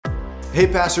Hey,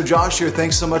 Pastor Josh here.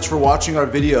 Thanks so much for watching our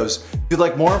videos. If you'd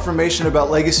like more information about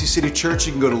Legacy City Church,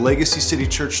 you can go to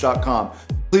legacycitychurch.com.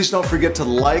 Please don't forget to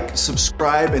like,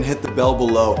 subscribe, and hit the bell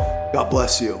below. God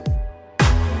bless you.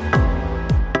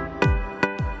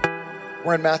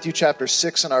 We're in Matthew chapter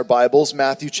 6 in our Bibles,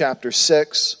 Matthew chapter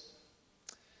 6.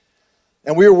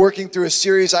 And we are working through a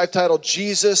series I've titled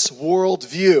Jesus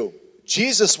Worldview.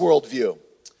 Jesus Worldview.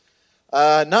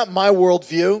 Not my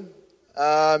worldview.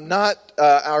 Not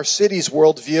our city's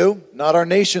worldview, not our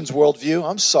nation's worldview.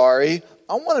 I'm sorry.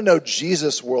 I want to know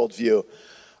Jesus' worldview.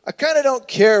 I kind of don't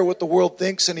care what the world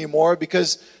thinks anymore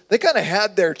because they kind of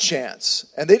had their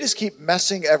chance and they just keep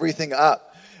messing everything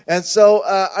up. And so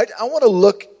I want to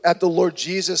look at the Lord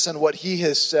Jesus and what he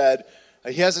has said.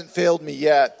 He hasn't failed me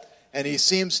yet, and he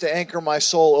seems to anchor my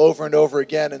soul over and over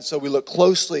again. And so we look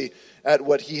closely at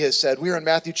what he has said. We are in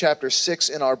Matthew chapter 6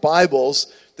 in our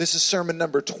Bibles. This is sermon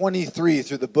number 23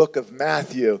 through the book of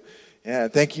Matthew.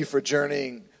 And thank you for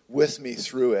journeying with me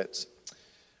through it.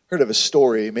 Heard of a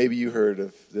story, maybe you heard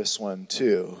of this one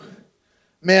too.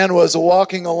 Man was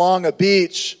walking along a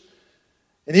beach,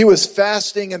 and he was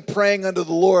fasting and praying unto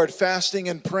the Lord,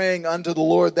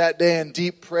 that day in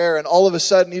deep prayer. And all of a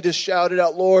sudden he just shouted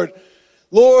out, Lord,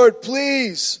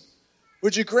 please,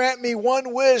 would you grant me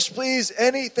one wish, please,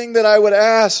 anything that I would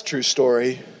ask? True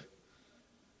story.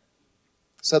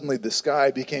 Suddenly the sky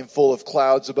became full of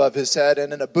clouds above his head,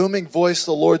 and in a booming voice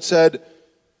the Lord said,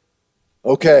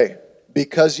 okay,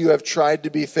 because you have tried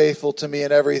to be faithful to me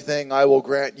in everything, I will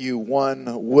grant you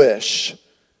one wish.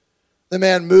 The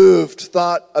man moved,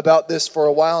 thought about this for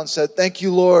a while and said, thank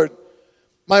you, Lord.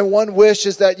 My one wish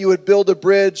is that you would build a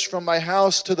bridge from my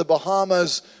house to the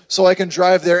Bahamas so I can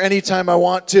drive there anytime I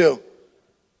want to.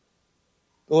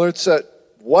 The Lord said,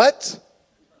 what?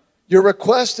 Your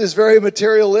request is very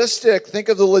materialistic. Think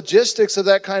of the logistics of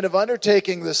that kind of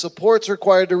undertaking, the supports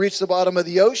required to reach the bottom of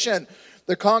the ocean,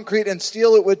 the concrete and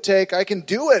steel it would take. I can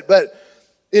do it, but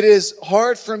it is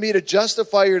hard for me to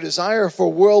justify your desire for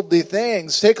worldly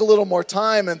things. Take a little more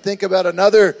time and think about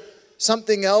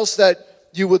something else that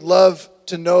you would love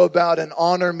to know about and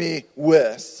honor me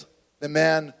with. The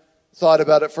man thought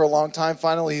about it for a long time.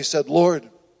 Finally, he said, Lord,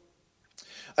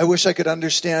 I wish I could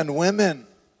understand women.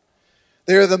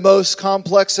 They are the most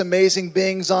complex, amazing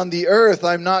beings on the earth.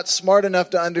 I'm not smart enough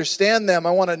to understand them.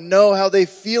 I want to know how they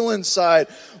feel inside,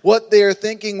 what they are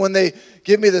thinking when they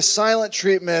give me the silent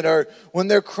treatment, or when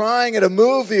they're crying at a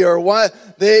movie, or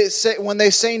what they say when they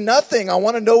say nothing. I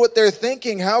want to know what they're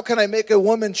thinking. How can I make a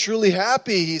woman truly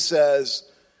happy, he says.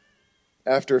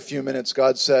 After a few minutes,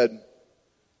 God said,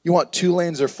 you want 2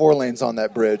 lanes or 4 lanes on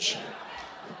that bridge?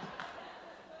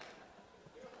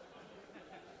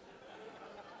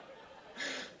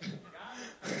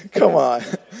 Come on.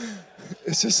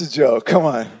 It's just a joke. Come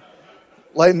on.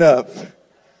 Lighten up.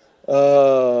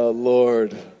 Oh,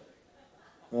 Lord.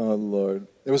 Oh, Lord.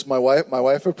 It was my wife. My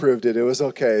wife approved it. It was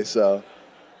okay, so.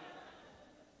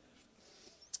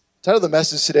 Title of the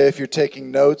message today, if you're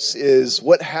taking notes, is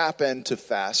What Happened to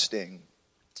Fasting?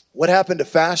 What happened to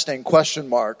fasting? ?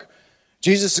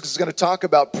 Jesus is going to talk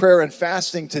about prayer and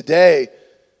fasting today.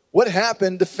 What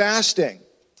happened to fasting?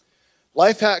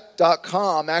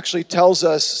 Lifehack.com actually tells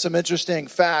us some interesting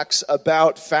facts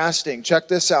about fasting. Check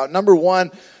this out. Number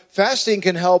 1, fasting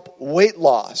can help weight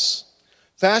loss.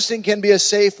 Fasting can be a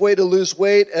safe way to lose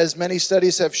weight, as many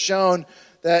studies have shown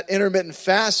that intermittent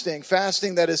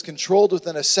fasting that is controlled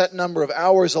within a set number of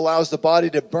hours, allows the body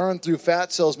to burn through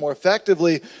fat cells more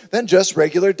effectively than just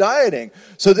regular dieting.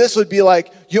 So this would be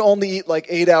like you only eat like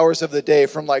 8 hours of the day,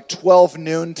 from like 12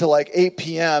 noon to like 8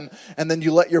 p.m., and then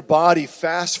you let your body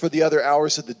fast for the other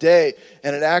hours of the day,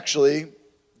 and it actually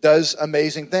does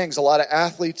amazing things. A lot of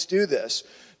athletes do this.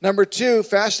 Number 2,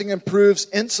 fasting improves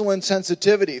insulin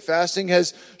sensitivity. Fasting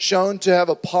has shown to have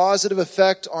a positive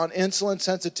effect on insulin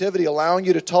sensitivity, allowing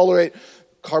you to tolerate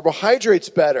carbohydrates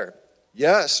better.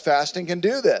 Yes, fasting can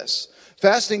do this.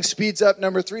 Fasting speeds up,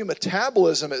 number 3,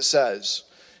 metabolism, it says.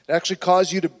 It actually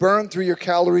causes you to burn through your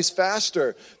calories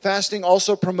faster. Fasting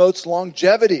also promotes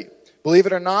longevity. Believe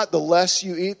it or not, the less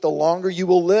you eat, the longer you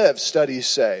will live, studies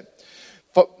say.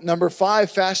 Number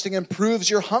 5, fasting improves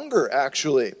your hunger,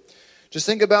 actually. Just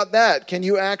think about that. Can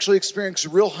you actually experience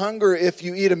real hunger if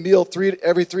you eat a meal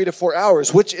every 3 to 4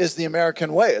 hours, which is the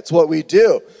American way? It's what we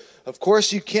do. Of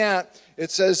course you can't.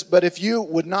 It says, but if you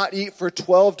would not eat for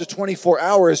 12 to 24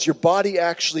 hours, your body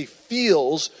actually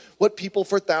feels what people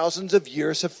for thousands of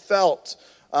years have felt.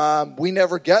 We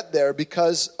never get there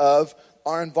because of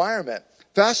our environment.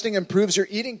 Fasting improves your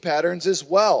eating patterns as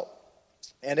well,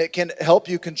 and it can help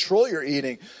you control your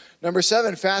eating. Number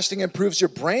 7, fasting improves your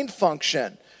brain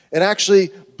function. It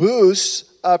actually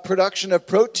boosts production of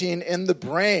protein in the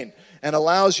brain and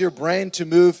allows your brain to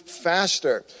move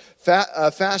faster.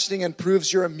 Fasting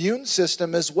improves your immune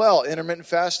system as well. Intermittent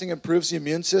fasting improves the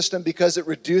immune system because it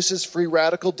reduces free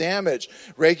radical damage,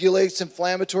 regulates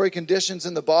inflammatory conditions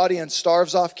in the body, and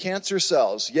starves off cancer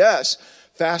cells. Yes,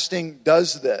 fasting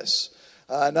does this.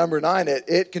 Number 9,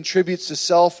 it contributes to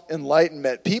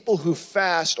self-enlightenment. People who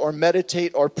fast or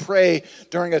meditate or pray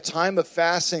during a time of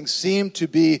fasting seem to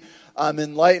be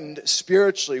enlightened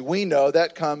spiritually. We know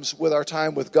that comes with our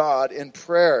time with God in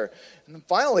prayer. And then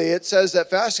finally, it says that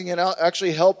fasting can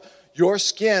actually help your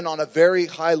skin on a very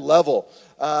high level.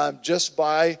 Just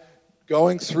by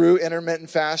going through intermittent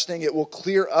fasting, it will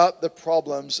clear up the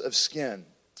problems of skin.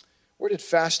 Where did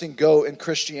fasting go in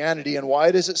Christianity, and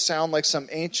why does it sound like some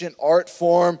ancient art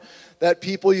form that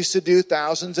people used to do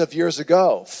thousands of years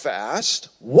ago? Fast?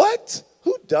 What?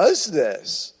 Who does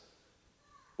this?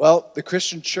 Well, the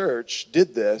Christian church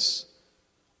did this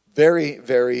very,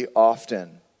 very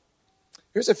often.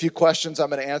 Here's a few questions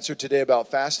I'm going to answer today about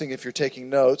fasting if you're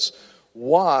taking notes.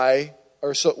 What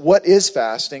is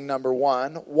fasting, number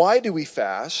 1? Why do we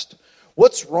fast?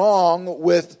 What's wrong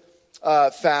with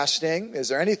fasting? Is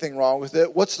there anything wrong with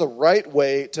it? What's the right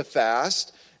way to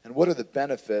fast? And what are the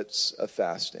benefits of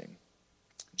fasting?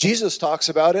 Jesus talks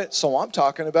about it, so I'm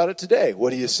talking about it today.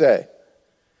 What do you say?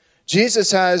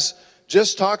 Jesus has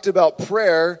just talked about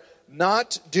prayer,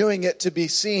 not doing it to be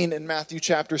seen in Matthew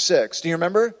chapter 6. Do you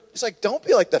remember? He's like, don't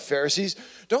be like the Pharisees.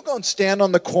 Don't go and stand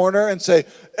on the corner and say,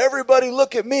 everybody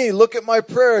look at me, look at my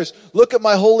prayers, look at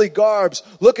my holy garbs,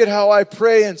 look at how I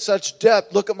pray in such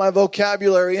depth, look at my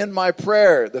vocabulary in my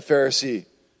prayer, the Pharisee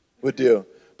would do.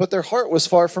 But their heart was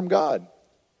far from God.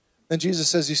 Then Jesus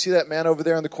says, you see that man over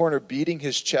there in the corner beating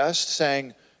his chest,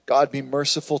 saying, God, be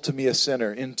merciful to me, a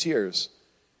sinner, in tears.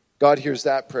 God hears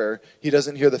that prayer. He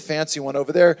doesn't hear the fancy one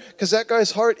over there because that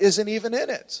guy's heart isn't even in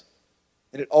it.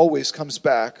 And it always comes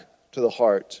back to the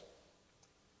heart.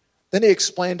 Then he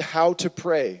explained how to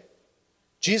pray.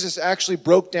 Jesus actually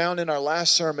broke down in our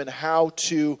last sermon how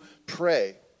to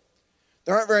pray.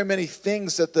 There aren't very many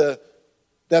things that the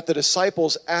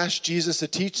disciples asked Jesus to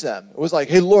teach them. It was like,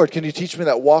 hey, Lord, can you teach me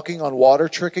that walking on water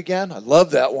trick again? I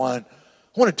love that one.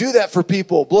 I want to do that for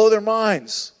people, blow their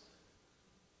minds.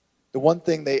 The one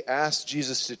thing they asked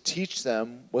Jesus to teach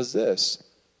them was this: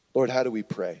 Lord, how do we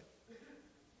pray?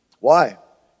 Why?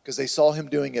 Because they saw him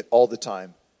doing it all the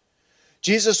time.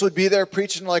 Jesus would be there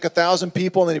preaching to like 1,000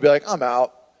 people, and then he'd be like, I'm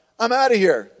out. I'm out of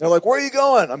here. They're like, where are you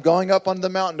going? I'm going up on the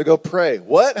mountain to go pray.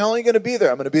 What? How long are you going to be there?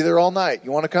 I'm going to be there all night.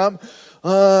 You want to come?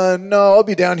 No, I'll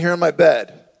be down here in my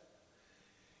bed.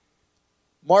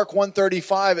 Mark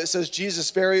 1:35, it says,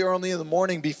 Jesus very early in the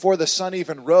morning, before the sun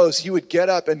even rose, he would get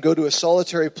up and go to a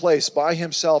solitary place by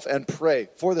himself and pray.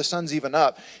 Before the sun's even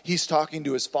up, he's talking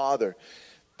to his Father.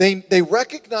 They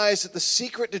recognized that the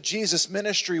secret to Jesus'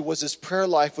 ministry was his prayer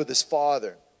life with his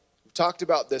Father. We've talked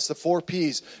about this, the 4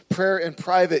 P's. Prayer in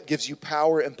private gives you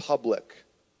power in public.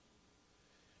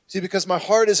 See, because my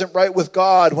heart isn't right with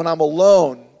God when I'm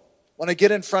alone, when I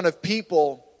get in front of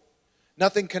people,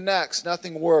 nothing connects,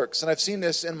 nothing works. And I've seen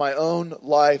this in my own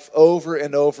life over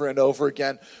and over and over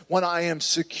again. When I am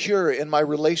secure in my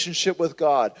relationship with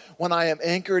God, when I am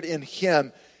anchored in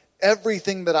him,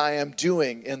 everything that I am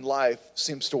doing in life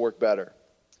seems to work better.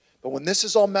 But when this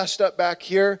is all messed up back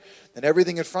here, then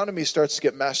everything in front of me starts to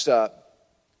get messed up.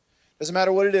 Doesn't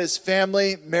matter what it is,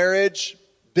 family, marriage,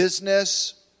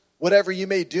 business, whatever you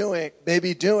may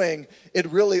be doing, it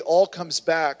really all comes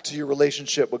back to your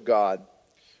relationship with God.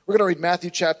 We're going to read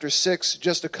Matthew chapter 6,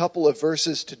 just a couple of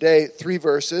verses today, 3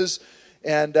 verses,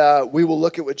 and we will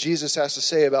look at what Jesus has to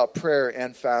say about prayer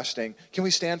and fasting. Can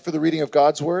we stand for the reading of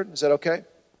God's word? Is that okay?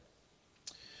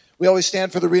 We always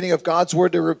stand for the reading of God's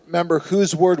word to remember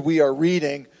whose word we are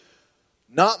reading,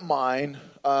 not mine.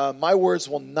 My words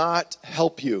will not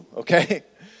help you, okay?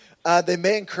 They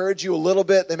may encourage you a little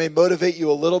bit, they may motivate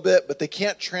you a little bit, but they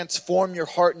can't transform your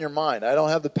heart and your mind. I don't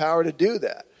have the power to do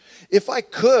that. If I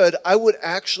could, I would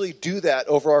actually do that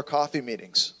over our coffee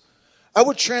meetings. I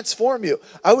would transform you.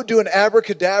 I would do an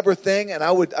abracadabra thing and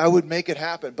I would make it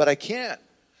happen, but I can't.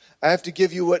 I have to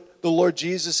give you what the Lord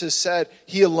Jesus has said.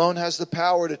 He alone has the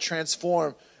power to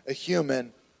transform a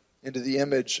human into the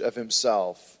image of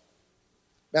himself.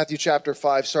 Matthew chapter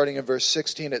 5, starting in verse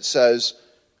 16, it says,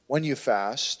 when you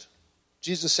fast,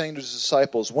 Jesus saying to his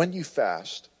disciples, when you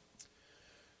fast,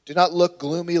 do not look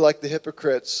gloomy like the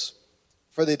hypocrites,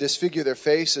 for they disfigure their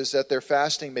faces, that their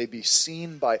fasting may be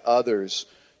seen by others.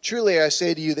 Truly I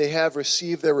say to you, they have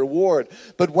received their reward.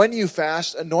 But when you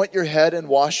fast, anoint your head and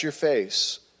wash your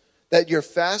face, that your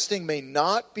fasting may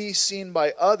not be seen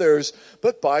by others,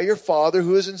 but by your Father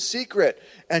who is in secret.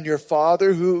 And your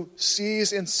Father who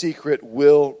sees in secret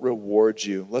will reward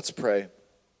you. Let's pray.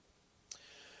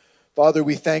 Father,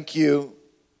 we thank you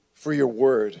for your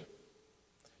word.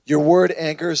 Your word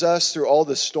anchors us through all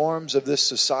the storms of this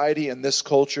society and this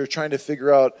culture, trying to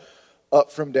figure out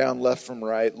up from down, left from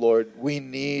right. Lord, we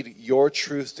need your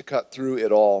truth to cut through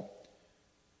it all.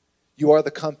 You are the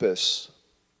compass.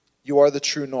 You are the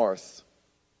true north.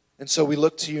 And so we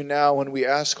look to you now and we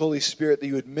ask, Holy Spirit, that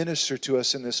you would minister to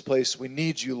us in this place. We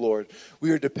need you, Lord.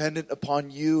 We are dependent upon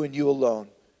you and you alone.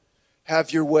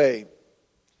 Have your way.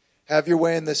 Have your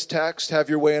way in this text. Have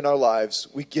your way in our lives.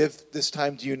 We give this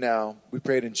time to you now. We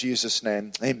pray it in Jesus'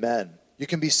 name. Amen. You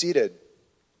can be seated.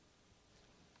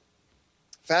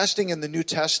 Fasting in the New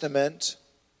Testament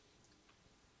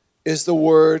is the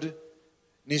word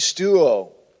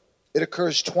nisteuo. It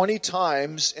occurs 20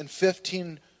 times in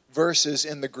 15 verses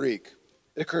in the Greek.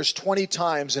 It occurs 20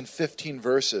 times in 15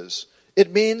 verses.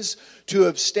 It means to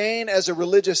abstain as a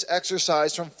religious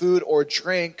exercise from food or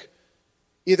drink,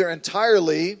 either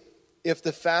entirely, if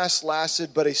the fast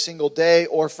lasted but a single day,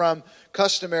 or from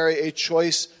customary a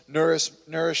choice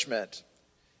nourishment.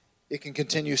 It can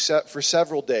continue for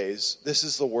several days. This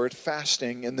is the word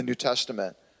fasting in the New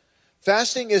Testament.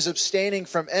 Fasting is abstaining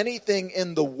from anything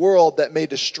in the world that may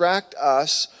distract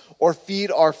us or feed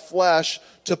our flesh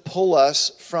to pull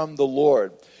us from the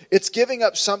Lord. It's giving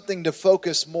up something to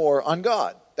focus more on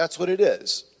God. That's what it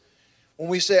is. When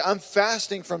we say I'm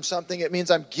fasting from something, it means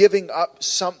I'm giving up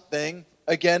something,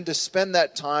 again, to spend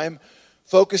that time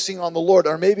focusing on the Lord.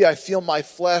 Or maybe I feel my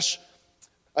flesh,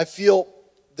 I feel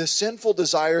the sinful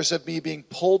desires of me being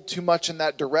pulled too much in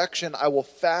that direction. I will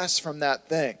fast from that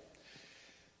thing.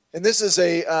 And this is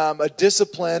a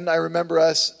discipline I remember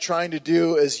us trying to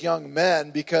do as young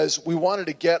men because we wanted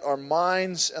to get our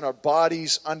minds and our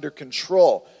bodies under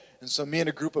control. And so me and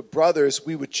a group of brothers,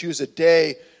 we would choose a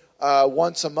day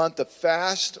once a month to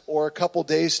fast or a couple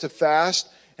days to fast,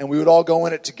 and we would all go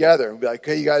in it together. We'd be like,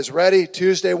 okay, you guys ready?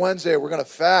 Tuesday, Wednesday, we're going to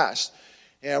fast.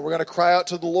 And we're going to cry out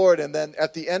to the Lord. And then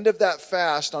at the end of that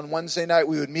fast on Wednesday night,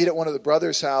 we would meet at one of the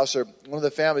brothers' house or one of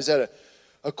the families at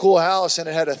a cool house, and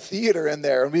it had a theater in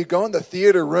there. And we'd go in the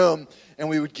theater room, and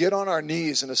we would get on our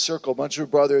knees in a circle, a bunch of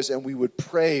brothers, and we would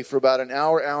pray for about an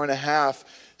hour, hour and a half,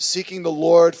 seeking the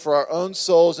Lord for our own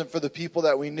souls and for the people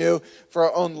that we knew, for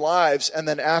our own lives. And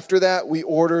then after that, we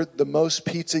ordered the most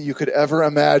pizza you could ever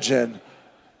imagine.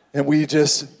 And we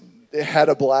just had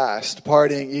a blast,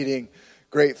 partying, eating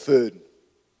great food.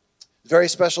 Very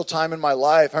special time in my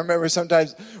life. I remember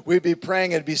sometimes we'd be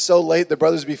praying, it'd be so late, the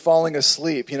brothers would be falling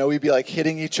asleep. You know, we'd be like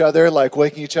hitting each other, like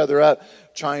waking each other up,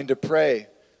 trying to pray.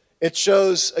 It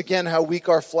shows, again, how weak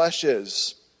our flesh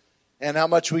is and how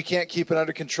much we can't keep it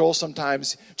under control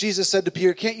sometimes. Jesus said to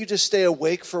Peter, can't you just stay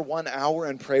awake for 1 hour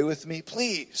and pray with me,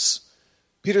 please?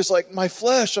 Peter's like, my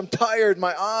flesh, I'm tired,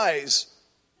 my eyes.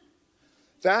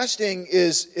 Fasting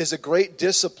is a great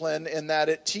discipline in that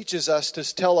it teaches us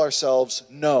to tell ourselves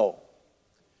no.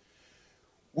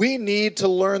 We need to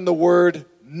learn the word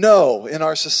no in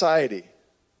our society.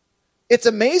 It's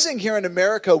amazing here in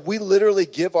America, we literally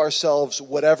give ourselves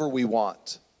whatever we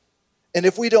want. And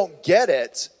if we don't get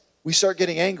it, we start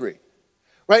getting angry.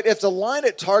 Right? If the line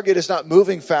at Target is not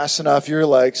moving fast enough, you're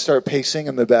like, start pacing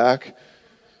in the back.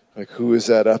 Like, who is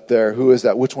that up there? Who is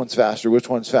that? Which one's faster? Which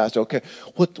one's faster? Okay,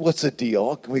 what's the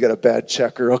deal? We got a bad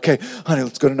checker. Okay, honey,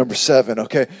 let's go to number 7.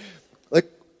 Okay. Like,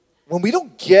 when we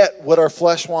don't get what our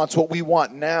flesh wants, what we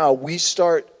want now, we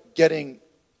start getting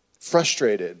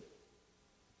frustrated.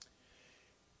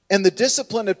 And the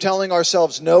discipline of telling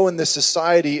ourselves no in this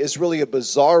society is really a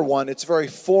bizarre one. It's very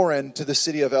foreign to the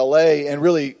city of LA and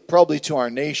really probably to our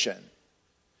nation.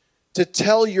 To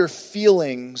tell your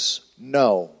feelings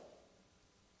no.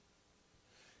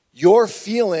 Your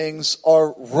feelings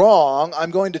are wrong.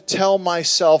 I'm going to tell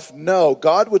myself no.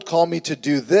 God would call me to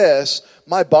do this.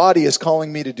 My body is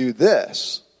calling me to do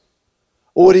this.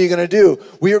 Well, what are you going to do?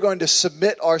 We are going to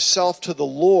submit ourselves to the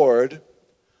Lord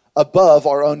above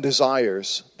our own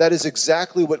desires. That is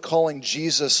exactly what calling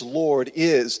Jesus Lord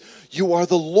is. You are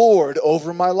the Lord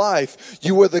over my life.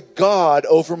 You are the God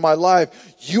over my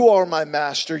life. You are my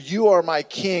master. You are my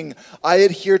king. I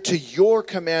adhere to your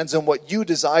commands and what you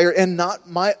desire and not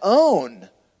my own.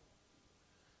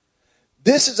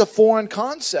 This is a foreign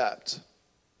concept.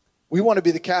 We want to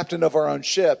be the captain of our own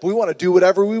ship. We want to do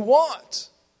whatever we want.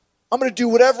 I'm going to do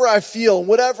whatever I feel and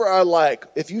whatever I like.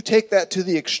 If you take that to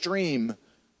the extreme,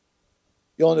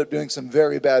 you'll end up doing some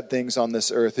very bad things on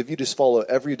this earth if you just follow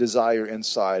every desire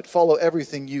inside. Follow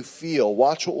everything you feel.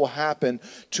 Watch what will happen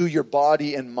to your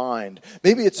body and mind.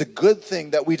 Maybe it's a good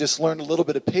thing that we just learned a little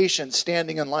bit of patience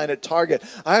standing in line at Target.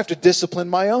 I have to discipline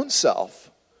my own self.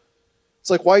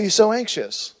 It's like, why are you so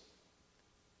anxious?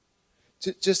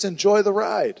 Just enjoy the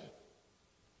ride.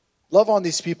 Love on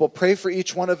these people. Pray for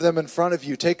each one of them in front of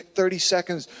you. Take 30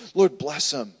 seconds. Lord,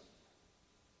 bless them.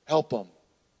 Help them.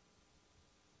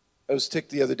 I was ticked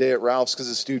the other day at Ralph's because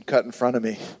this dude cut in front of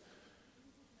me.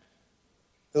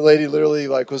 The lady literally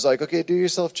was like, okay, do your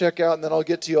self-checkout, and then I'll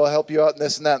get to you. I'll help you out, and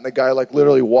this and that. And the guy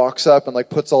literally walks up and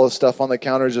puts all his stuff on the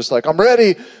counter, just I'm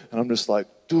ready. And I'm just like,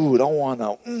 dude, I want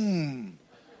to.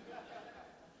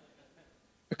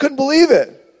 I couldn't believe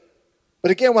it.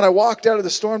 But again, when I walked out of the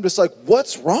store, I'm just like,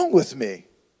 what's wrong with me?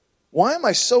 Why am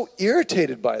I so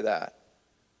irritated by that?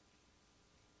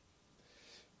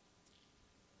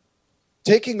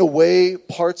 Taking away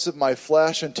parts of my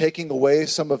flesh and taking away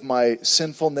some of my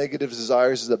sinful negative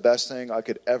desires is the best thing I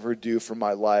could ever do for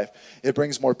my life. It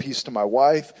brings more peace to my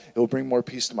wife. It will bring more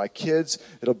peace to my kids.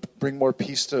 It'll bring more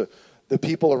peace to the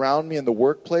people around me in the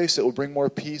workplace. It will bring more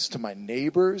peace to my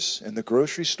neighbors in the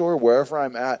grocery store, wherever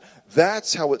I'm at.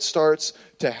 That's how it starts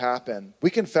to happen.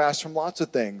 We can fast from lots of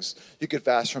things. You could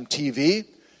fast from TV.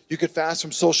 You could fast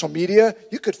from social media.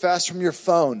 You could fast from your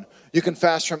phone. You can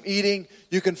fast from eating.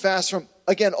 You can fast from,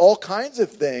 again, all kinds of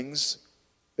things.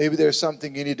 Maybe there's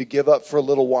something you need to give up for a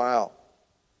little while.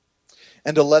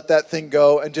 And to let that thing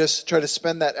go and just try to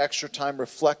spend that extra time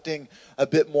reflecting a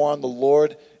bit more on the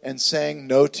Lord and saying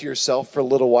no to yourself for a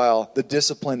little while. The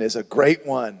discipline is a great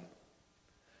one.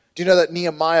 Do you know that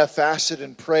Nehemiah fasted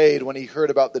and prayed when he heard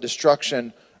about the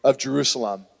destruction of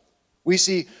Jerusalem? We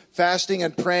see fasting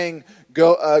and praying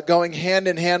going hand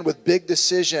in hand with big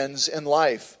decisions in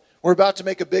life. We're about to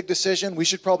make a big decision. We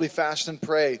should probably fast and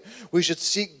pray. We should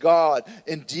seek God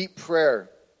in deep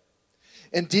prayer,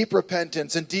 in deep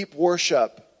repentance, in deep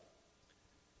worship.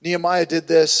 Nehemiah did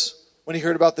this when he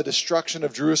heard about the destruction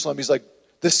of Jerusalem. He's like,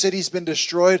 the city's been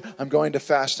destroyed. I'm going to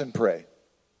fast and pray.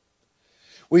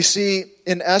 We see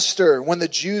in Esther, when the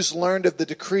Jews learned of the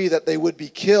decree that they would be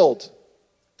killed,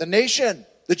 the nation,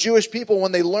 the Jewish people,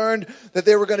 when they learned that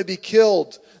they were going to be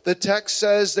killed, the text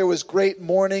says there was great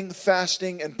mourning,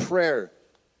 fasting, and prayer.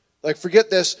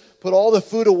 Forget this, put all the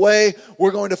food away.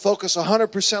 We're going to focus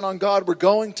 100% on God. We're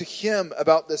going to Him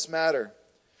about this matter.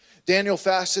 Daniel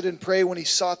fasted and prayed when he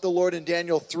sought the Lord in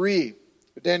Daniel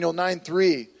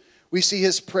 9:3. We see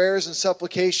his prayers and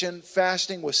supplication,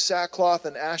 fasting with sackcloth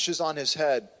and ashes on his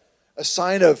head, a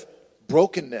sign of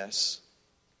brokenness,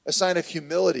 a sign of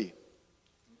humility.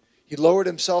 He lowered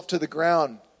himself to the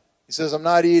ground. He says, I'm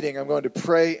not eating. I'm going to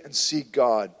pray and seek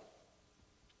God.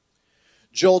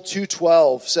 Joel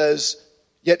 2:12 says,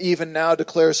 yet even now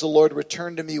declares the Lord,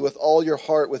 return to me with all your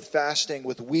heart, with fasting,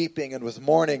 with weeping, and with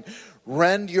mourning.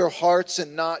 Rend your hearts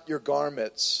and not your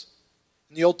garments.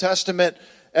 In the Old Testament,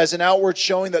 as an outward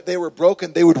showing that they were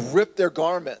broken, they would rip their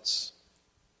garments.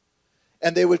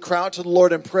 And they would cry out to the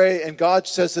Lord and pray. And God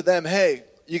says to them, hey,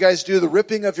 you guys do the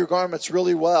ripping of your garments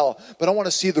really well, but I want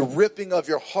to see the ripping of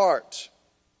your heart.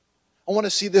 I want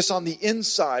to see this on the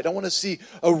inside. I want to see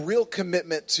a real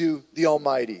commitment to the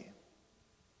Almighty.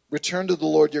 Return to the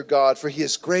Lord your God, for He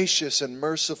is gracious and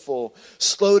merciful,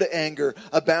 slow to anger,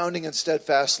 abounding in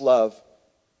steadfast love.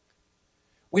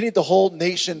 We need the whole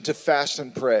nation to fast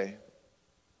and pray.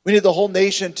 We need the whole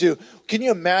nation to, can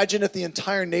you imagine if the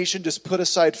entire nation just put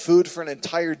aside food for an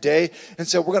entire day and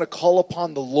said, we're going to call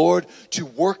upon the Lord to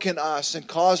work in us and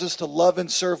cause us to love and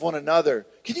serve one another.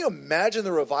 Can you imagine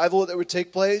the revival that would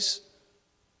take place?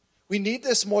 We need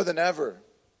this more than ever.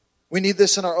 We need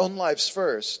this in our own lives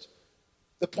first.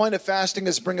 The point of fasting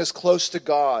is to bring us close to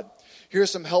God. Here are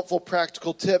some helpful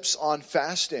practical tips on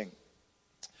fasting.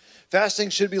 Fasting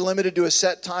should be limited to a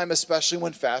set time, especially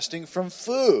when fasting from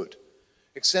food.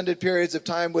 Extended periods of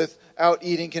time without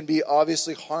eating can be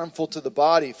obviously harmful to the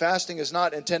body. Fasting is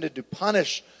not intended to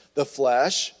punish the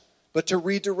flesh, but to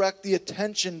redirect the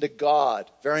attention to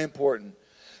God. Very important.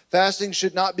 Fasting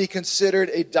should not be considered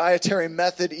a dietary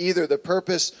method either. The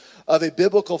purpose of a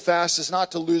biblical fast is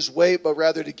not to lose weight, but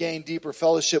rather to gain deeper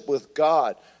fellowship with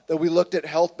God. Though we looked at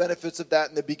health benefits of that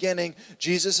in the beginning,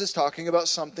 Jesus is talking about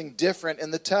something different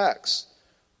in the text.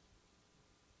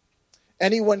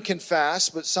 Anyone can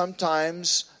fast, but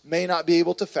sometimes may not be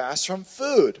able to fast from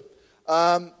food.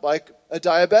 Like a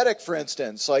diabetic, for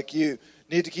instance. Like you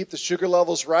need to keep the sugar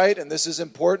levels right, and this is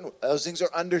important. Those things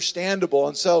are understandable.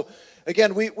 And so,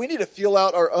 again, we need to feel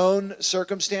out our own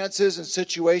circumstances and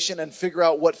situation and figure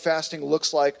out what fasting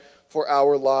looks like for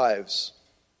our lives.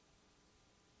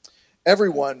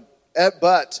 Everyone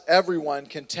But everyone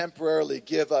can temporarily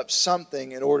give up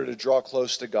something in order to draw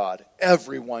close to God.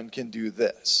 Everyone can do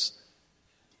this.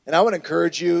 And I would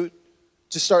encourage you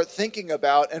to start thinking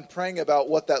about and praying about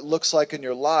what that looks like in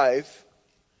your life.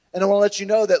 And I want to let you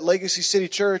know that Legacy City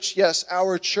Church, yes,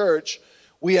 our church,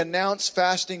 we announce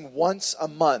fasting once a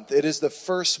month. It is the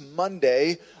first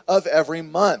Monday of every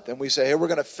month. And we say, hey, we're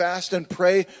going to fast and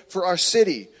pray for our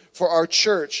city, for our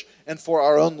church, and for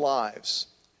our own lives.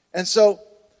 And so,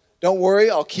 don't worry,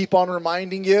 I'll keep on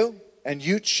reminding you, and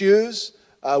you choose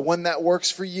when that works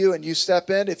for you, and you step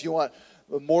in. If you want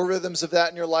more rhythms of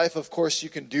that in your life, of course you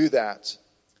can do that.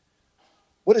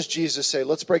 What does Jesus say?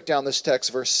 Let's break down this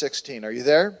text, verse 16. Are you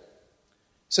there? It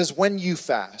says, when you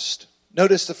fast.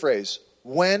 Notice the phrase,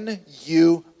 when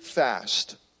you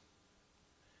fast.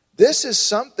 This is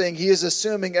something he is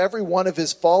assuming every one of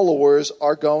his followers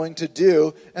are going to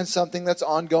do, and something that's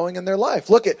ongoing in their life.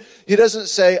 Look at, he doesn't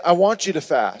say, I want you to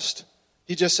fast.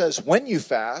 He just says, when you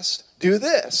fast, do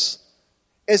this.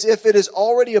 As if it is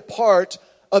already a part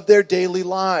of their daily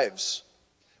lives.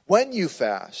 When you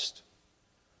fast.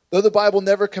 Though the Bible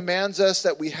never commands us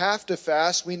that we have to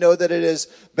fast, we know that it is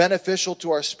beneficial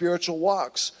to our spiritual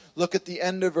walks. Look at the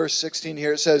end of verse 16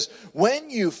 here. It says, when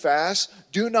you fast,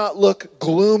 do not look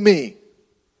gloomy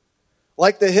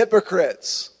like the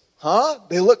hypocrites.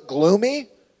 They look gloomy?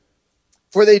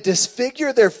 For they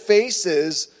disfigure their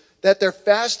faces that their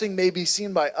fasting may be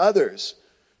seen by others.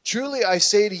 Truly I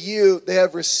say to you, they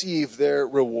have received their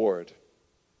reward.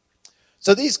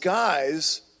 So these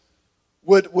guys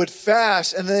would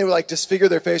fast, and then they would like disfigure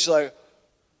their face. Like,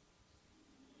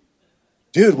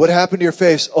 dude, what happened to your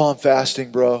face? Oh, I'm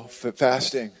fasting, bro.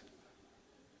 Fasting.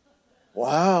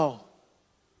 Wow.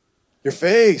 Your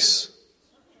face.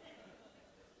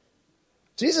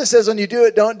 Jesus says when you do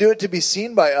it, don't do it to be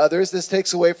seen by others. This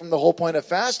takes away from the whole point of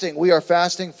fasting. We are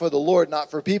fasting for the Lord,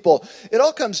 not for people. It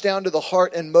all comes down to the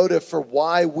heart and motive for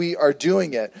why we are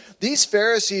doing it. These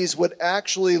Pharisees would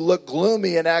actually look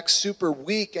gloomy and act super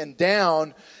weak and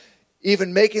down,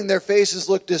 even making their faces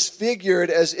look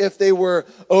disfigured as if they were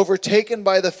overtaken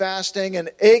by the fasting and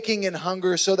aching in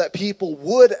hunger, so that people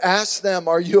would ask them,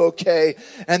 are you okay?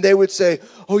 And they would say,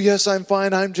 oh yes, I'm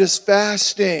fine, I'm just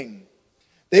fasting.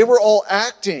 They were all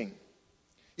acting.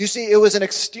 You see, it was an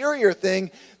exterior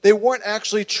thing. They weren't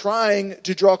actually trying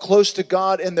to draw close to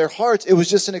God in their hearts. It was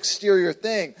just an exterior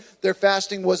thing. Their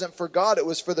fasting wasn't for God. It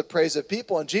was for the praise of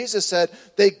people. And Jesus said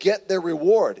they get their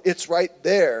reward. It's right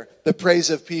there, the praise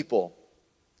of people.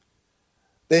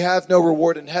 They have no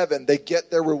reward in heaven. They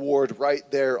get their reward right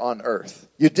there on earth.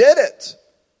 You did it.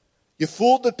 You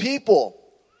fooled the people.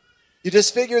 You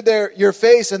disfigured your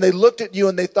face, and they looked at you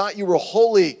and they thought you were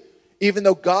holy, even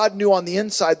though God knew on the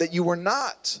inside that you were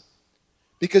not,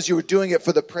 because you were doing it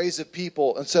for the praise of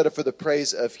people instead of for the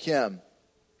praise of Him.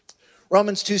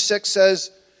 Romans 2:6 says,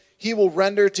 He will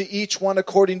render to each one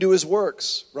according to his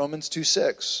works. Romans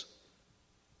 2:6.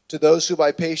 To those who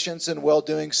by patience and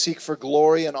well-doing seek for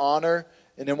glory and honor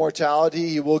and immortality,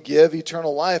 He will give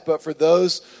eternal life. But for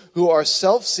those who are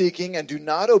self-seeking and do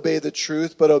not obey the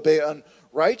truth, but obey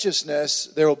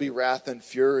unrighteousness, there will be wrath and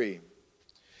fury.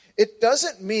 It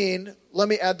doesn't mean, let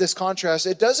me add this contrast,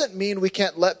 it doesn't mean we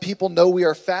can't let people know we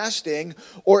are fasting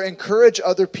or encourage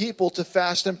other people to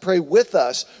fast and pray with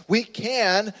us. We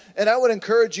can, and I would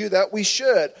encourage you that we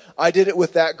should. I did it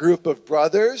with that group of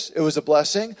brothers. It was a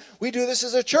blessing. We do this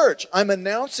as a church. I'm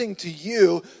announcing to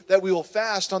you that we will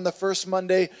fast on the first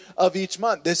Monday of each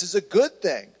month. This is a good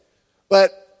thing.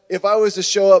 But if I was to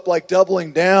show up like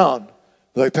doubling down,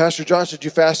 like, Pastor Josh, did you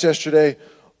fast yesterday?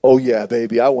 Oh yeah,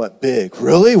 baby, I went big.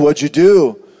 Really? What'd you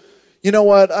do? You know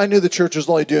what? I knew the church was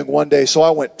only doing one day, so I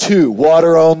went 2,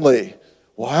 water only.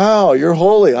 Wow, you're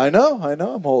holy. I know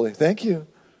I'm holy. Thank you.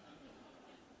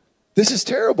 This is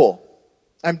terrible.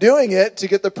 I'm doing it to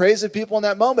get the praise of people in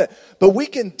that moment. But we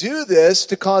can do this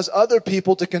to cause other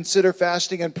people to consider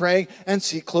fasting and praying and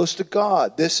seek close to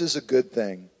God. This is a good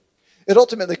thing. It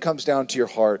ultimately comes down to your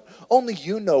heart. Only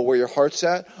you know where your heart's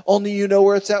at. Only you know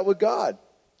where it's at with God.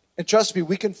 And trust me,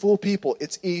 we can fool people.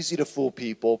 It's easy to fool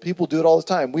people. People do it all the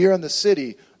time. We are in the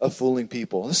city of fooling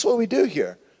people. This is what we do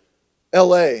here.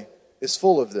 LA is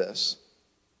full of this.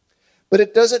 But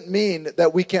it doesn't mean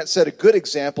that we can't set a good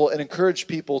example and encourage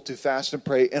people to fast and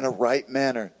pray in a right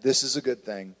manner. This is a good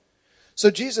thing.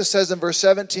 So Jesus says in verse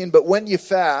 17, but when you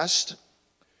fast,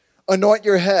 anoint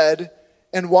your head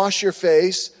and wash your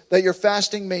face, that your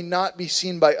fasting may not be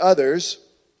seen by others,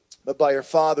 but by your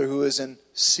Father who is in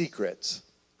secret.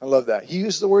 I love that. He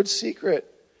used the word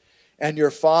secret. And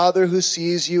your Father who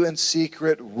sees you in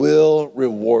secret will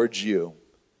reward you.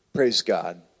 Praise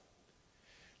God.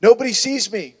 Nobody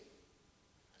sees me.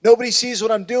 Nobody sees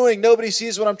what I'm doing. Nobody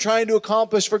sees what I'm trying to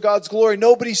accomplish for God's glory.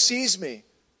 Nobody sees me.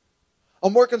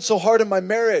 I'm working so hard in my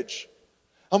marriage.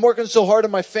 I'm working so hard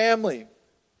in my family.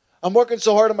 I'm working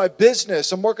so hard in my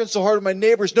business. I'm working so hard with my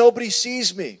neighbors. Nobody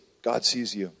sees me. God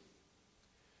sees you.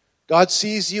 God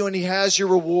sees you and He has your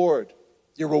reward.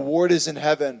 Your reward is in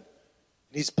heaven. And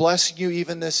He's blessing you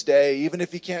even this day. Even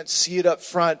if you can't see it up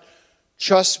front,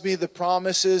 trust me, the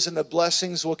promises and the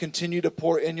blessings will continue to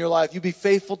pour in your life. You be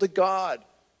faithful to God.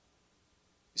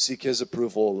 You seek His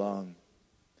approval alone.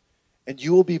 And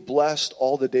you will be blessed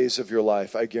all the days of your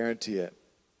life. I guarantee it.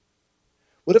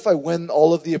 What if I win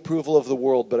all of the approval of the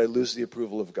world, but I lose the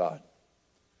approval of God?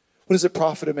 What does it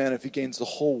profit a man if he gains the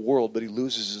whole world, but he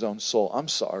loses his own soul? I'm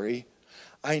sorry.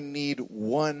 I need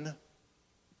one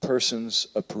person's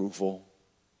approval.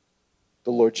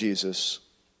 The Lord Jesus.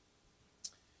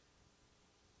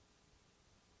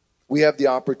 We have the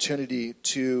opportunity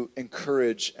to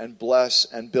encourage and bless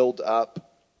and build up.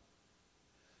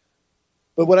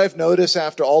 But what I've noticed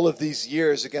after all of these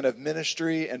years, again, of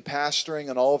ministry and pastoring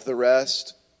and all of the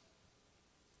rest,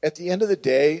 at the end of the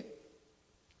day,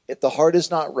 if the heart is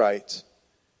not right,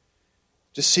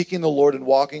 just seeking the Lord and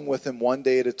walking with Him one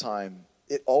day at a time,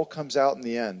 it all comes out in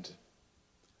the end.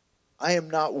 I am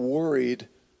not worried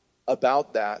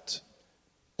about that.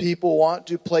 People want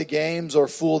to play games or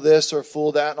fool this or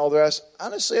fool that and all the rest.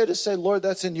 Honestly, I just say, Lord,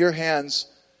 that's in your hands.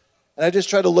 And I just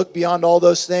try to look beyond all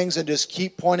those things and just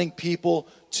keep pointing people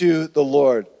to the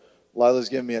Lord. Lila's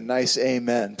giving me a nice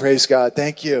amen. Praise God.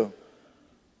 Thank you.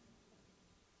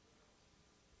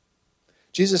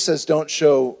 Jesus says, don't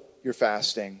show your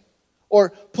fasting. Or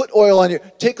put oil on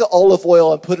take the olive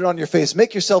oil and put it on your face.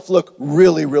 Make yourself look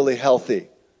really, really healthy.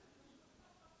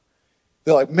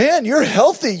 They're like, man, you're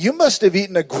healthy. You must have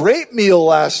eaten a great meal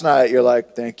last night. You're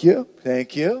like, thank you,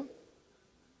 thank you.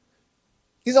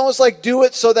 He's almost like, do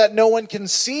it so that no one can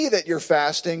see that you're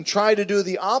fasting. Try to do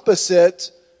the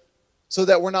opposite so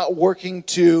that we're not working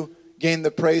to gain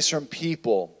the praise from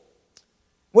people.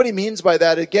 What he means by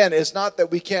that, again, is not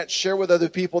that we can't share with other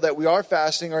people that we are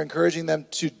fasting or encouraging them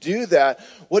to do that.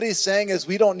 What he's saying is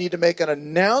we don't need to make an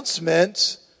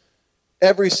announcement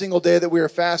every single day that we are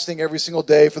fasting, every single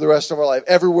day for the rest of our life.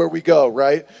 Everywhere we go,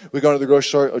 right? We go to the grocery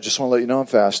store. I just want to let you know I'm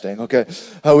fasting. Okay.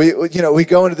 We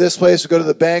go into this place. We go to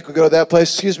the bank. We go to that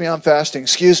place. Excuse me, I'm fasting.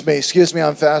 Excuse me,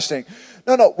 I'm fasting.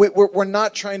 No, we're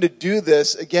not trying to do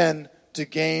this, again, to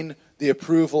gain the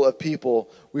approval of people.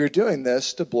 We are doing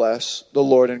this to bless the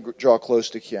Lord and draw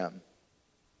close to Him.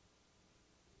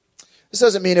 This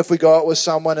doesn't mean if we go out with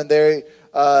someone and they're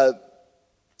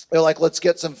like, let's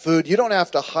get some food. You don't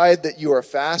have to hide that you are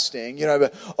fasting.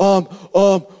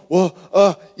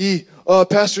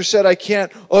 Pastor said I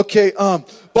can't. Okay,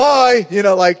 bye.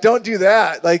 Don't do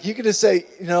that. Like, you can just say,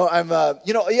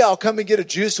 I'll come and get a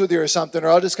juice with you or something, or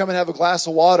I'll just come and have a glass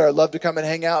of water. I'd love to come and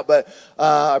hang out, but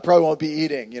I probably won't be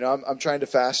eating. I'm trying to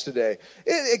fast today.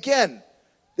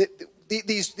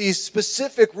 These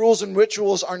specific rules and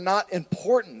rituals are not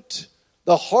important.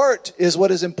 The heart is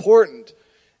what is important.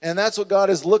 And that's what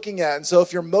God is looking at. And so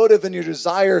if your motive and your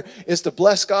desire is to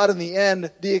bless God in the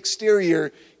end, the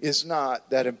exterior is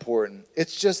not that important.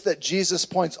 It's just that Jesus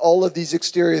points all of these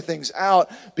exterior things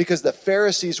out because the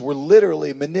Pharisees were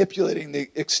literally manipulating the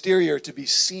exterior to be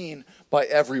seen by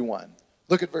everyone.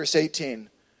 Look at verse 18.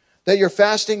 That your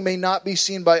fasting may not be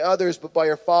seen by others, but by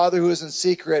your Father who is in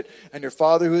secret, and your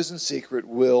Father who is in secret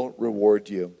will reward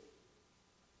you.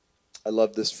 I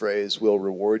love this phrase, will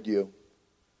reward you.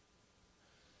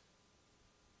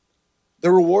 The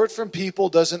reward from people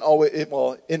doesn't always,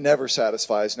 it never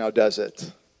satisfies now, does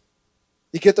it?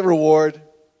 You get the reward,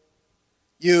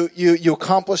 you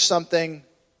accomplish something,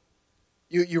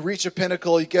 you reach a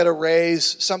pinnacle, you get a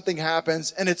raise, something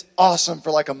happens, and it's awesome for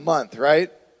like a month,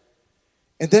 right?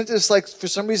 And then just like, for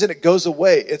some reason it goes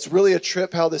away. It's really a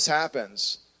trip how this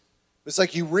happens. It's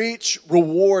like you reach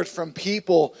reward from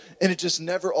people, and it just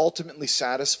never ultimately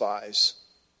satisfies.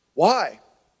 Why?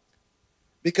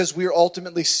 Because we are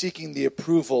ultimately seeking the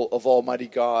approval of Almighty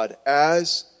God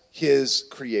as His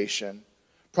creation.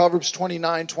 Proverbs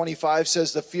 29:25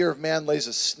 says, the fear of man lays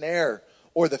a snare,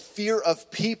 or the fear of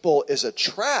people is a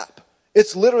trap.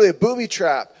 It's literally a booby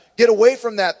trap. Get away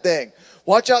from that thing.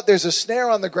 Watch out, there's a snare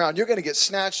on the ground. You're going to get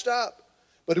snatched up.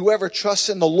 But whoever trusts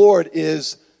in the Lord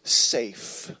is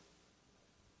safe.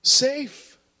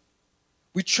 Safe.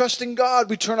 We trust in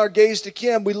God. We turn our gaze to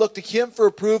Him. We look to Him for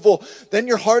approval. Then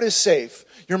your heart is safe.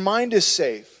 Your mind is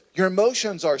safe. Your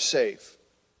emotions are safe.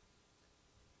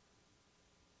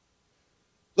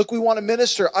 Look, we want to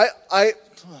minister.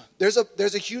 There's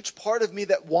a huge part of me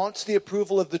that wants the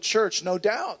approval of the church, no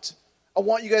doubt. I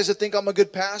want you guys to think I'm a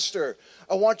good pastor.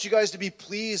 I want you guys to be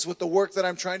pleased with the work that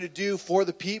I'm trying to do for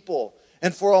the people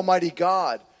and for Almighty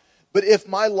God. But if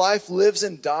my life lives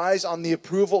and dies on the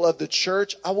approval of the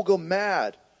church, I will go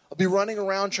mad. I'll be running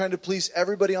around trying to please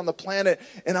everybody on the planet,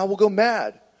 and I will go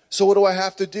mad. So what do I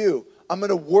have to do? I'm going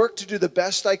to work to do the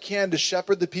best I can to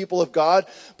shepherd the people of God,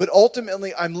 but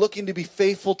ultimately I'm looking to be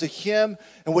faithful to Him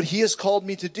and what He has called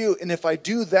me to do. And if I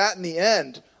do that in the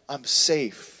end, I'm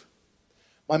safe.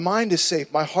 My mind is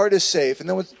safe. My heart is safe. And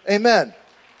then, amen.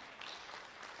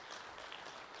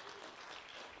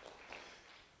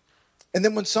 And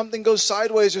then when something goes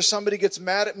sideways or somebody gets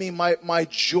mad at me, my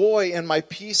joy and my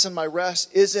peace and my rest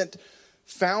isn't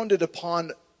founded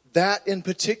upon that in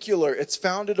particular. It's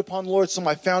founded upon the Lord. So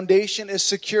my foundation is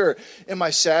secure. Am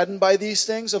I saddened by these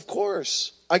things? Of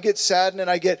course. I get saddened and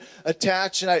I get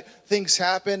attached and things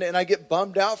happen and I get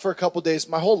bummed out for a couple days.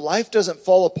 My whole life doesn't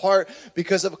fall apart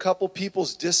because of a couple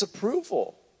people's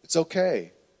disapproval. It's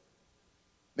okay.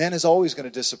 Man is always going to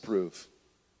disapprove.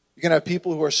 You're going to have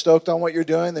people who are stoked on what you're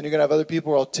doing, then you're going to have other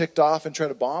people who are all ticked off and try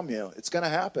to bomb you. It's going to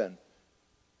happen.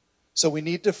 So we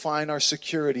need to find our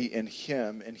security in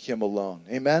Him and Him alone.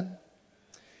 Amen?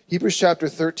 Hebrews chapter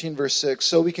 13, verse 6.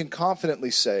 So we can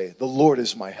confidently say, the Lord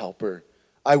is my helper.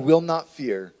 I will not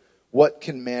fear. What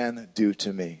can man do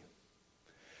to me?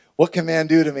 What can man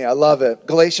do to me? I love it.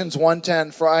 Galatians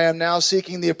 1:10. For I am now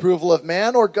seeking the approval of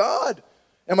man or God.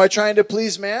 Am I trying to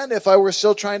please man? If I were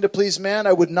still trying to please man,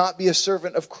 I would not be a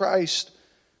servant of Christ.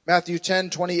 Matthew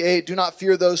 10:28. Do not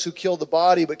fear those who kill the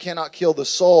body, but cannot kill the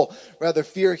soul. Rather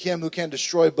fear him who can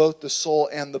destroy both the soul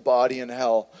and the body in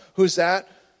hell. Who's that?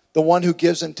 The one who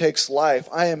gives and takes life.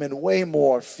 I am in way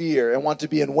more fear and want to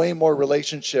be in way more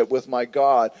relationship with my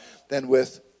God than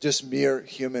with just mere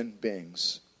human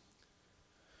beings.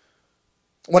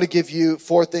 I want to give you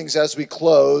 4 things as we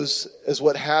close as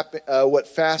what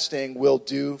fasting will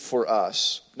do for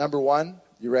us. Number 1,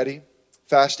 you ready?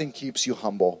 Fasting keeps you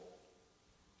humble.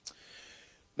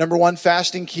 Number 1,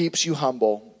 fasting keeps you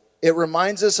humble. It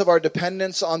reminds us of our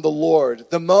dependence on the Lord.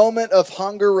 The moment of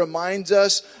hunger reminds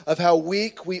us of how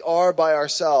weak we are by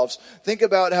ourselves. Think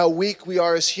about how weak we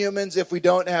are as humans if we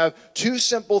don't have 2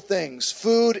 simple things,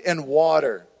 food and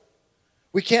water.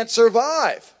 We can't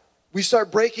survive. We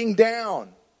start breaking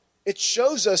down. It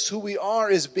shows us who we are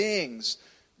as beings.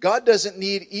 God doesn't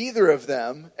need either of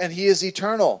them, and He is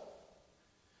eternal.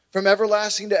 From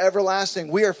everlasting to everlasting,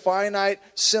 we are finite,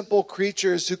 simple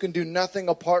creatures who can do nothing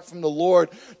apart from the Lord.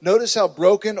 Notice how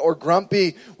broken or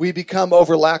grumpy we become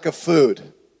over lack of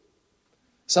food.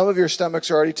 Some of your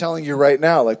stomachs are already telling you right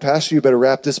now, like, Pastor, you better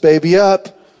wrap this baby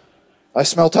up. I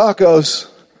smell tacos.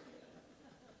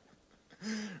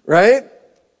 Right?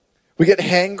 We get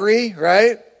hangry,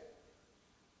 right?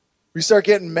 We start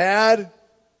getting mad.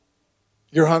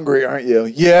 You're hungry, aren't you?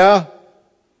 Yeah.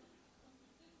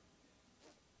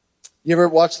 You ever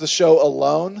watch the show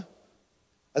Alone?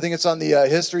 I think it's on the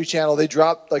History Channel. They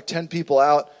dropped like 10 people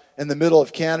out in the middle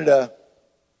of Canada,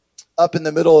 up in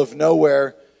the middle of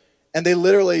nowhere, and they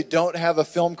literally don't have a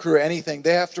film crew or anything.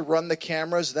 They have to run the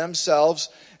cameras themselves,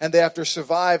 and they have to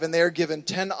survive, and they're given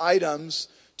 10 items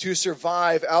to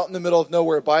survive out in the middle of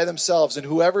nowhere by themselves, and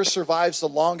whoever survives the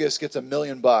longest gets $1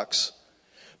 million.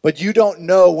 But you don't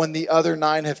know when the other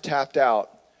 9 have tapped out.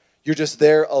 You're just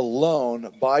there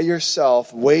alone by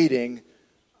yourself waiting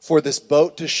for this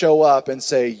boat to show up and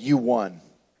say, you won.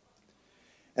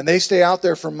 And they stay out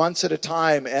there for months at a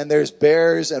time, and there's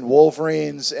bears and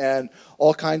wolverines and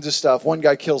all kinds of stuff. One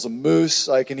guy kills a moose,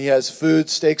 and he has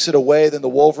food, stakes it away, then the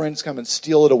wolverines come and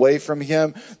steal it away from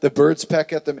him. The birds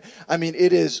peck at them. I mean,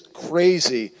 it is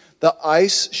crazy. The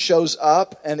ice shows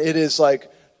up, and it is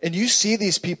like, and you see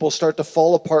these people start to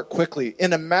fall apart quickly.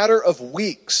 In a matter of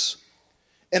weeks,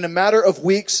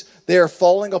 they are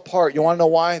falling apart. You want to know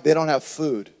why? They don't have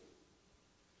food.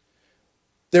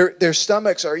 Their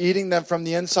stomachs are eating them from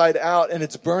the inside out, and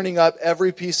it's burning up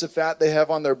every piece of fat they have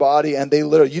on their body, and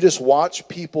you just watch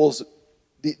people's,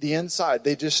 the inside.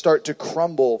 They just start to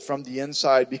crumble from the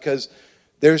inside because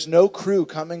there's no crew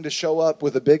coming to show up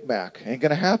with a Big Mac. Ain't going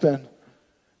to happen.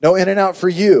 No In-N-Out for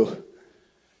you.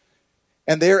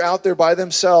 And they're out there by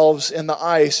themselves in the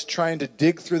ice trying to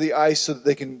dig through the ice so that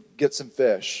they can get some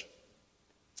fish.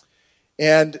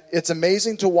 And it's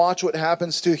amazing to watch what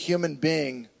happens to a human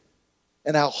being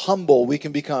and how humble we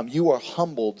can become. You are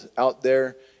humbled out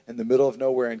there in the middle of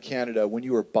nowhere in Canada when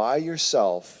you are by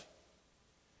yourself.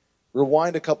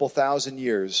 Rewind a couple thousand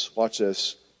years. Watch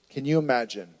this. Can you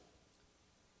imagine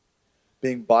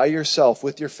being by yourself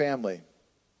with your family?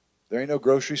 There ain't no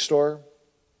grocery store.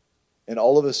 And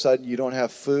all of a sudden, you don't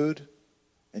have food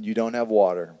and you don't have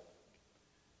water.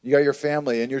 You got your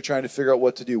family and you're trying to figure out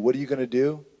what to do. What are you going to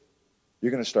do?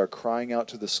 You're going to start crying out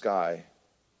to the sky,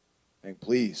 saying,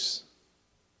 please,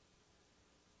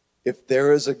 if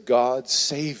there is a God,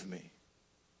 save me.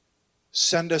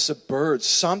 Send us a bird,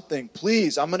 something,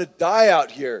 please. I'm going to die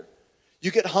out here.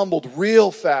 You get humbled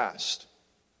real fast.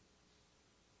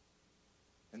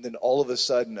 And then all of a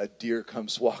sudden, a deer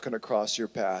comes walking across your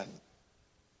path.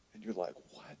 And you're like,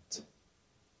 what?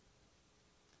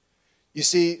 You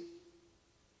see,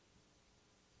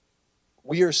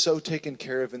 we are so taken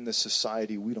care of in this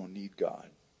society, we don't need God.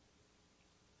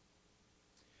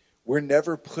 We're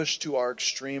never pushed to our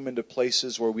extreme into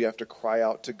places where we have to cry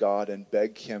out to God and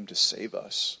beg Him to save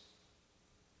us.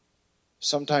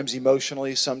 Sometimes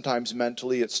emotionally, sometimes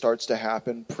mentally, it starts to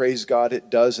happen. Praise God, it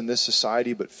does in this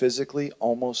society, but physically,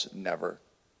 almost never.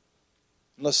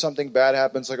 Unless something bad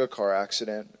happens like a car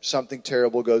accident, something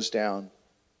terrible goes down.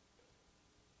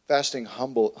 Fasting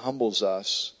humbles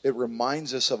us. It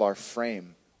reminds us of our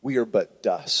frame. We are but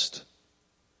dust,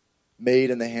 made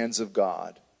in the hands of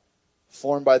God.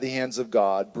 Formed by the hands of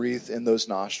God, breathed in those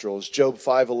nostrils. Job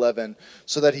 5:11,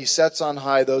 so that He sets on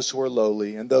high those who are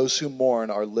lowly, and those who mourn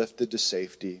are lifted to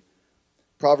safety.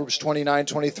 Proverbs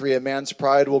 29:23, a man's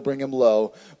pride will bring him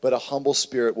low, but a humble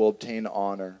spirit will obtain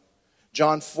honor.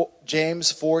 James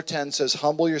 4:10 says,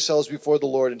 humble yourselves before the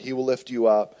Lord, and He will lift you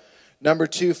up. Number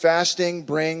 2, fasting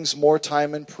brings more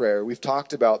time in prayer. We've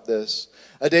talked about this.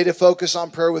 A day to focus on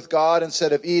prayer with God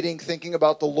instead of eating, thinking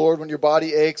about the Lord when your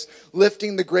body aches,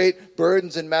 lifting the great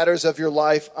burdens and matters of your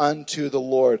life unto the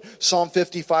Lord. Psalm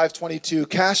 55:22,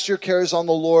 cast your cares on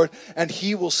the Lord, and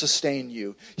He will sustain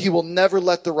you. He will never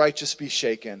let the righteous be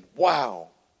shaken. Wow.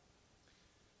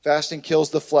 Fasting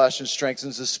kills the flesh and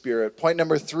strengthens the spirit. Point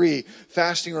number 3,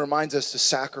 fasting reminds us to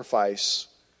sacrifice.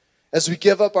 As we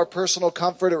give up our personal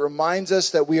comfort, it reminds us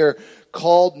that we are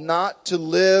called not to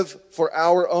live for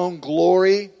our own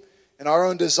glory and our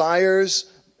own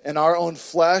desires and our own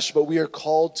flesh, but we are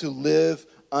called to live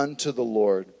unto the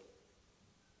Lord.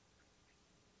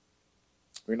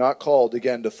 We're not called,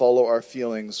 again, to follow our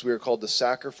feelings. We are called to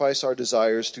sacrifice our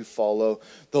desires to follow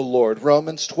the Lord.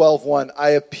 Romans 12:1, I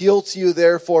appeal to you,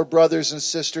 therefore, brothers and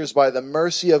sisters, by the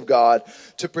mercy of God,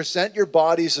 to present your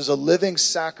bodies as a living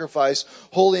sacrifice,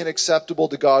 holy and acceptable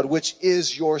to God, which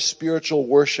is your spiritual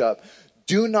worship.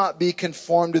 Do not be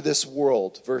conformed to this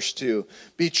world. Verse 2,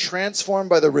 be transformed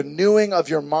by the renewing of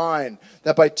your mind,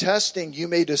 that by testing you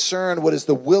may discern what is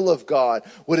the will of God,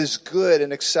 what is good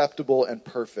and acceptable and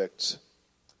perfect.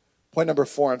 Point number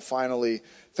 4, and finally,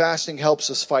 fasting helps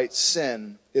us fight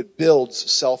sin. It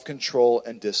builds self-control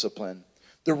and discipline.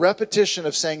 The repetition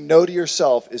of saying no to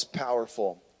yourself is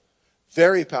powerful,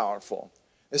 very powerful,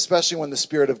 especially when the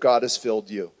Spirit of God has filled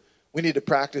you. We need to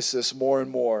practice this more and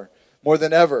more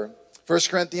than ever. 1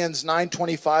 Corinthians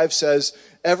 9:25 says,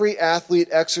 every athlete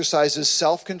exercises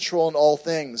self-control in all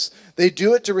things. They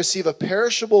do it to receive a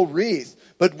perishable wreath,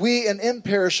 but we an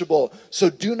imperishable.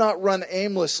 So do not run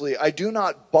aimlessly. I do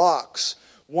not box,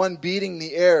 one beating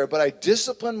the air, but I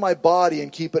discipline my body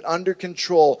and keep it under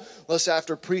control, lest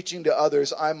after preaching to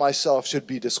others, I myself should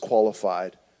be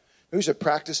disqualified. We should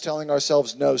practice telling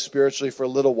ourselves no spiritually for a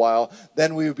little while.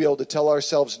 Then we will be able to tell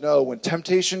ourselves no when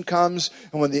temptation comes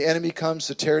and when the enemy comes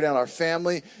to tear down our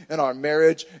family and our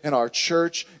marriage and our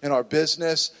church and our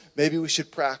business. Maybe we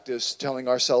should practice telling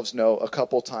ourselves no a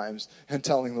couple times and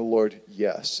telling the Lord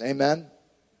yes. Amen?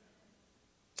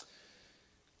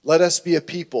 Let us be a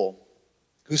people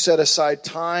who set aside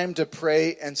time to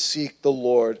pray and seek the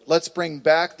Lord. Let's bring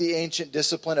back the ancient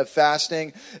discipline of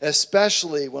fasting,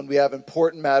 especially when we have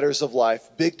important matters of life,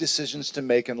 big decisions to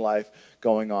make in life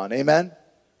going on. Amen?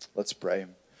 Let's pray.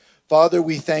 Father,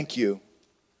 we thank you.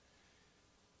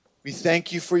 We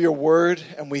thank you for your word,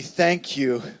 and we thank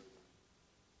you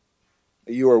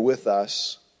that you are with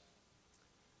us.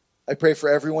 I pray for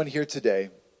everyone here today.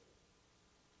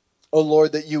 Oh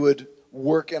Lord, that you would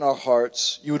work in our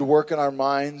hearts. You would work in our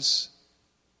minds.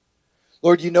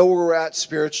 Lord, you know where we're at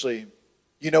spiritually.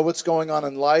 You know what's going on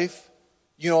in life.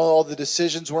 You know all the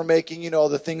decisions we're making. You know all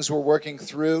the things we're working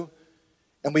through.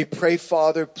 And we pray,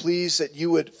 Father, please, that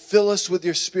you would fill us with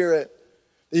your Spirit,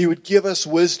 that you would give us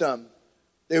wisdom,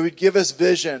 that you would give us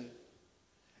vision.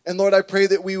 And Lord, I pray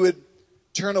that we would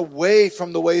turn away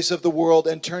from the ways of the world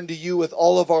and turn to you with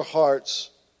all of our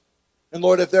hearts. And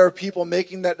Lord, if there are people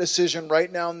making that decision right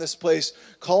now in this place,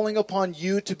 calling upon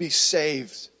you to be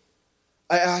saved,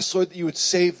 I ask, Lord, that you would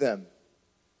save them.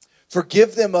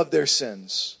 Forgive them of their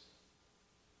sins.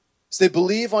 As they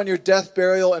believe on your death,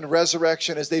 burial, and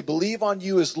resurrection, as they believe on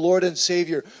you as Lord and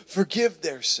Savior, forgive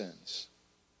their sins.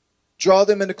 Draw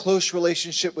them into close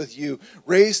relationship with you.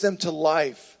 Raise them to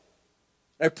life.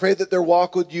 And I pray that their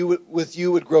walk with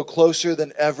you would grow closer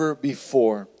than ever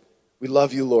before. We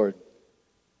love you, Lord.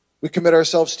 We commit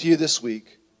ourselves to you this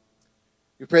week.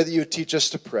 We pray that you would teach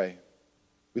us to pray.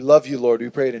 We love you, Lord.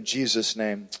 We pray it in Jesus'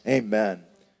 name. Amen.